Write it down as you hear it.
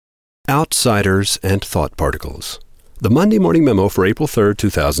Outsiders and Thought Particles. The Monday Morning Memo for April 3,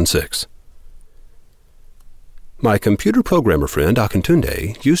 2006. My computer programmer friend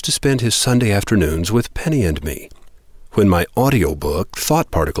Akintunde used to spend his Sunday afternoons with Penny and me. When my audiobook,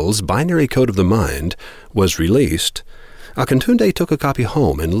 Thought Particles, Binary Code of the Mind, was released, Akintunde took a copy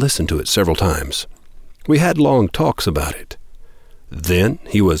home and listened to it several times. We had long talks about it. Then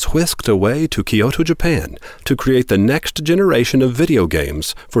he was whisked away to Kyoto, Japan, to create the next generation of video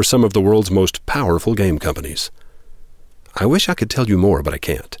games for some of the world's most powerful game companies. I wish I could tell you more, but I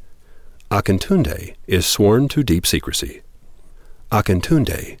can't. Akintunde is sworn to deep secrecy.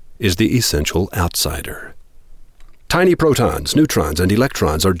 Akintunde is the essential outsider. Tiny protons, neutrons, and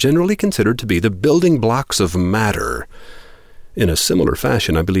electrons are generally considered to be the building blocks of matter. In a similar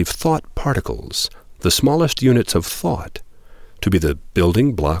fashion, I believe thought particles, the smallest units of thought, to be the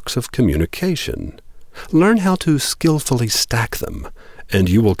building blocks of communication. Learn how to skillfully stack them, and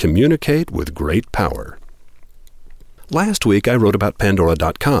you will communicate with great power. Last week I wrote about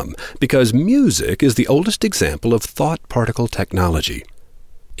Pandora.com because music is the oldest example of thought particle technology.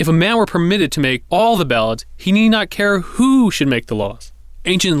 If a man were permitted to make all the ballads, he need not care who should make the laws.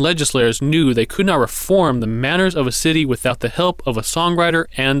 Ancient legislators knew they could not reform the manners of a city without the help of a songwriter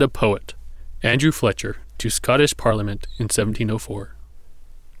and a poet. Andrew Fletcher, to Scottish Parliament in 1704.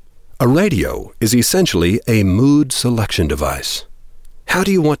 A radio is essentially a mood selection device. How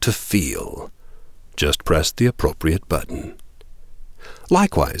do you want to feel? Just press the appropriate button.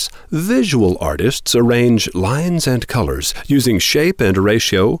 Likewise, visual artists arrange lines and colors using shape and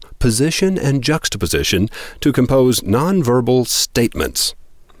ratio, position and juxtaposition to compose nonverbal statements.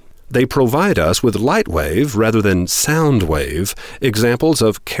 They provide us with light wave rather than sound wave examples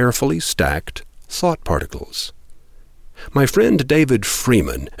of carefully stacked thought particles. My friend David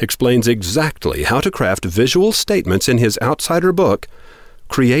Freeman explains exactly how to craft visual statements in his Outsider book,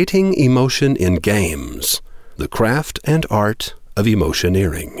 Creating Emotion in Games, The Craft and Art of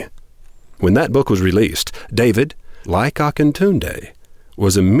Emotioneering. When that book was released, David, like Akintunde,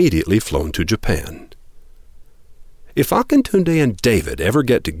 was immediately flown to Japan. If Akintunde and David ever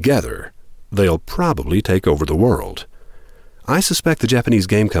get together, they'll probably take over the world. I suspect the Japanese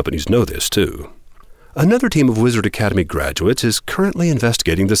game companies know this, too. Another team of Wizard Academy graduates is currently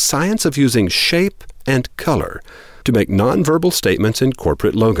investigating the science of using shape and color to make nonverbal statements in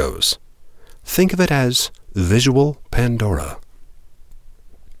corporate logos. Think of it as visual Pandora.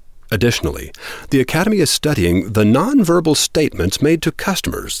 Additionally, the Academy is studying the nonverbal statements made to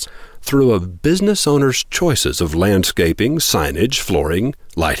customers through a business owner's choices of landscaping, signage, flooring,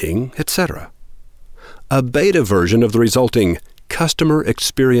 lighting, etc. A beta version of the resulting Customer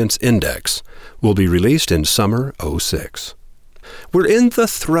Experience Index will be released in summer '06. We're in the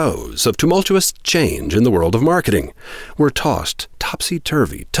throes of tumultuous change in the world of marketing. We're tossed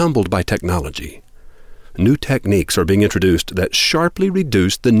topsy-turvy, tumbled by technology. New techniques are being introduced that sharply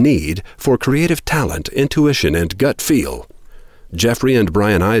reduce the need for creative talent, intuition, and gut feel. Jeffrey and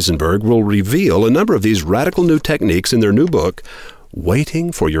Brian Eisenberg will reveal a number of these radical new techniques in their new book,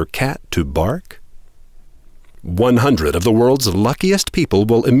 Waiting for Your Cat to Bark? 100 of the world's luckiest people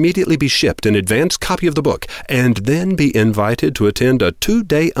will immediately be shipped an advance copy of the book and then be invited to attend a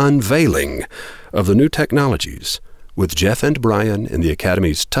 2-day unveiling of the new technologies with Jeff and Brian in the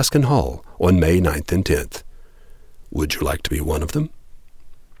Academy's Tuscan Hall on May 9th and 10th. Would you like to be one of them?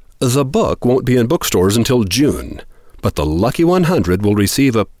 The book won't be in bookstores until June, but the lucky 100 will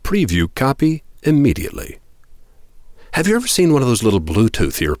receive a preview copy immediately. Have you ever seen one of those little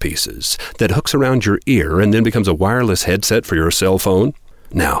Bluetooth earpieces that hooks around your ear and then becomes a wireless headset for your cell phone?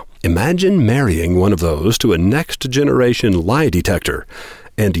 Now, imagine marrying one of those to a next-generation lie detector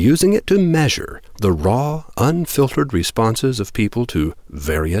and using it to measure the raw, unfiltered responses of people to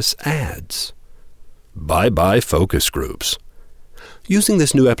various ads. Bye-bye focus groups. Using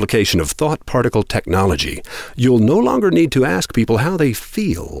this new application of thought particle technology, you'll no longer need to ask people how they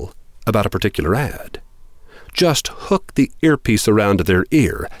feel about a particular ad. Just hook the earpiece around their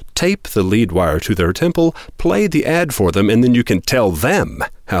ear, tape the lead wire to their temple, play the ad for them, and then you can tell them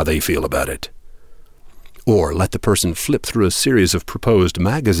how they feel about it. Or let the person flip through a series of proposed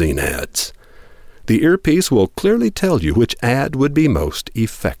magazine ads. The earpiece will clearly tell you which ad would be most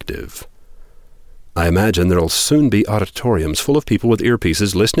effective. I imagine there'll soon be auditoriums full of people with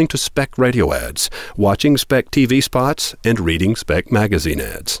earpieces listening to spec radio ads, watching spec TV spots, and reading spec magazine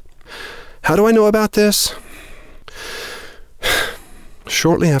ads. How do I know about this?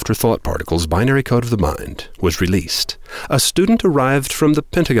 Shortly after Thought Particles, Binary Code of the Mind was released, a student arrived from the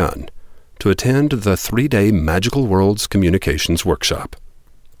Pentagon to attend the 3-day Magical Worlds Communications Workshop.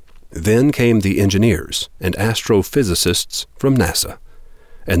 Then came the engineers and astrophysicists from NASA.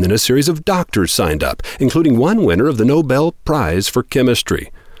 and then a series of doctors signed up, including one winner of the Nobel Prize for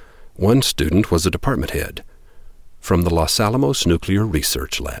Chemistry. One student was a department head from the Los Alamos Nuclear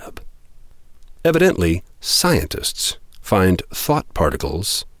Research Lab. Evidently, scientists find thought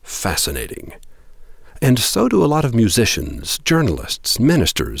particles fascinating. And so do a lot of musicians, journalists,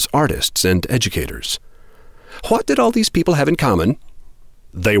 ministers, artists, and educators. What did all these people have in common?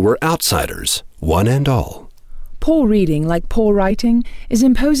 They were outsiders, one and all. Poor reading, like poor writing, is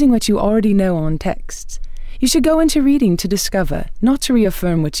imposing what you already know on texts. You should go into reading to discover, not to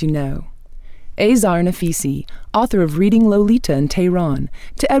reaffirm what you know. Azar Nafisi, author of Reading Lolita in Tehran,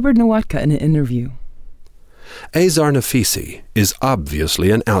 to Edward Nawatka in an interview. Azar Nafisi is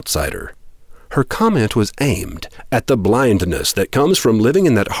obviously an outsider. Her comment was aimed at the blindness that comes from living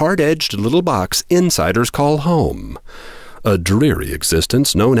in that hard-edged little box insiders call home, a dreary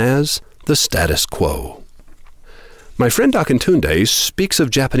existence known as the status quo. My friend Akintunde speaks of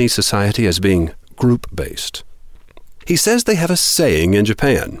Japanese society as being group-based. He says they have a saying in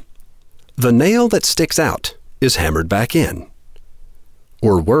Japan: "The nail that sticks out is hammered back in."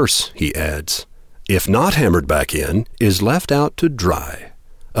 Or worse, he adds, if not hammered back in, is left out to dry,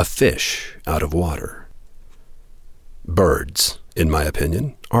 a fish out of water. Birds, in my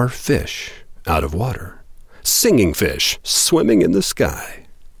opinion, are fish out of water. Singing fish swimming in the sky.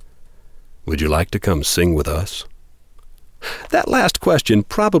 Would you like to come sing with us? That last question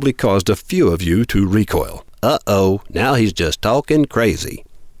probably caused a few of you to recoil. Uh-oh, now he's just talking crazy.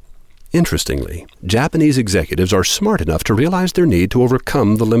 Interestingly, Japanese executives are smart enough to realize their need to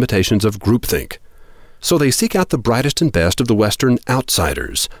overcome the limitations of groupthink. So they seek out the brightest and best of the Western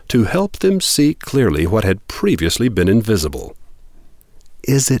outsiders to help them see clearly what had previously been invisible.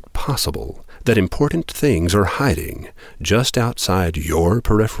 Is it possible that important things are hiding just outside your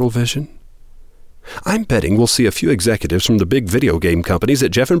peripheral vision? I'm betting we'll see a few executives from the big video game companies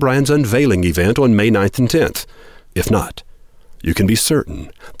at Jeff and Brian's unveiling event on May 9th and 10th. If not, you can be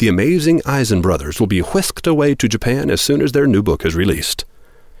certain the amazing Eisen brothers will be whisked away to Japan as soon as their new book is released.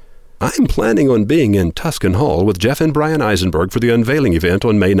 I'm planning on being in Tuscan Hall with Jeff and Brian Eisenberg for the unveiling event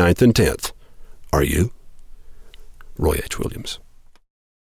on May 9th and 10th. Are you? Roy H. Williams.